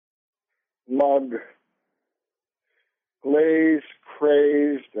mug, glazed,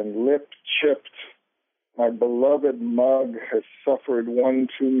 crazed, and lip-chipped. My beloved mug has suffered one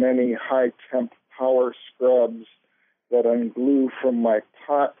too many high-temp power scrubs that unglue from my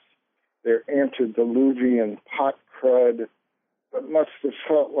pots their antediluvian pot crud, but must have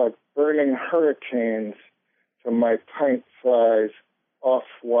felt like burning hurricanes to my pint-size,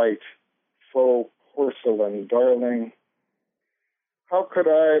 off-white, faux porcelain darling. How could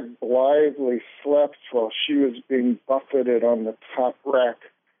I have blithely slept while she was being buffeted on the top rack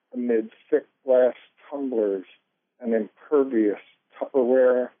amid thick glass tumblers and impervious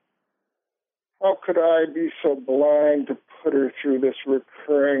Tupperware? How could I be so blind to put her through this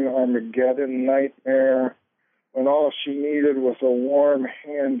recurring Armageddon nightmare when all she needed was a warm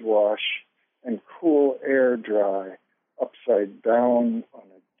hand wash and cool air dry upside down on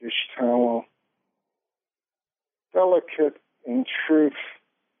a dish towel? Delicate, in truth,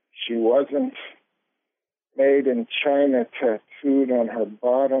 she wasn't. Made in China tattooed on her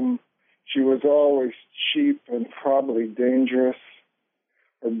bottom, she was always cheap and probably dangerous.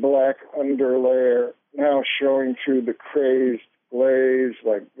 Her black underlayer now showing through the crazed glaze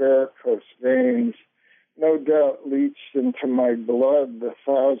like varicose veins, no doubt leached into my blood the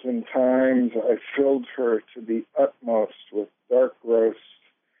 1,000 times I filled her to the utmost with dark roast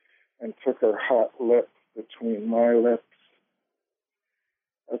and took her hot lip between my lips.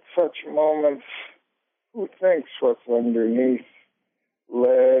 At such moments, who thinks what's underneath?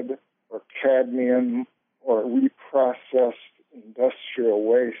 Lead or cadmium or reprocessed industrial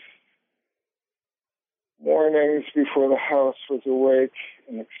waste. Mornings before the house was awake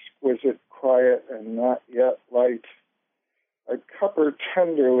in exquisite quiet and not yet light, I'd cup her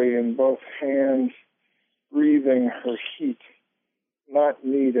tenderly in both hands, breathing her heat, not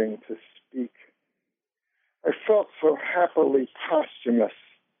needing to speak. I felt so happily posthumous,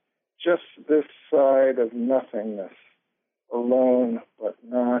 just this side of nothingness, alone but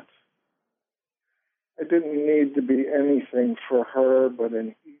not. I didn't need to be anything for her but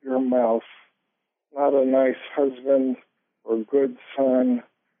an eager mouth, not a nice husband or good son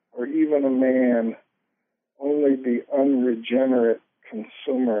or even a man, only the unregenerate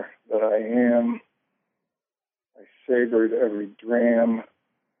consumer that I am. I savored every dram.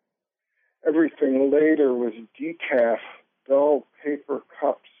 Everything later was decaf, dull paper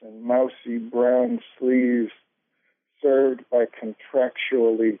cups and mousy brown sleeves, served by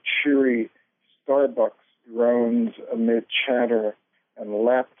contractually cheery Starbucks drones amid chatter and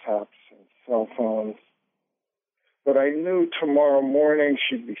laptops and cell phones. But I knew tomorrow morning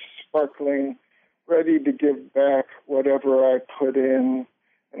she'd be sparkling, ready to give back whatever I put in,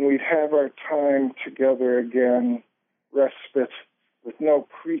 and we'd have our time together again, respite, with no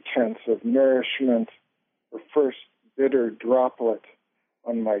pretense of nourishment or first bitter droplet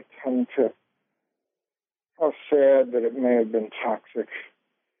on my tongue tip. How sad that it may have been toxic.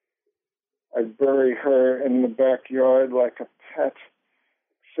 I'd bury her in the backyard like a pet,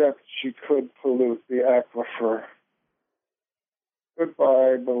 except she could pollute the aquifer.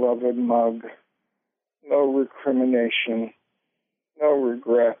 Goodbye, beloved mug. No recrimination, no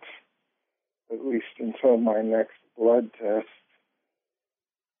regret, at least until my next blood test.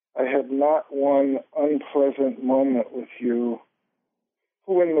 I had not one unpleasant moment with you.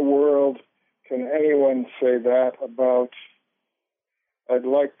 Who in the world can anyone say that about? I'd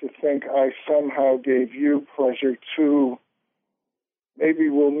like to think I somehow gave you pleasure too. Maybe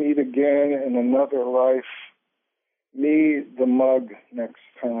we'll meet again in another life. Me, the mug, next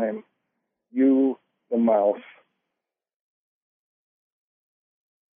time. You, the mouth.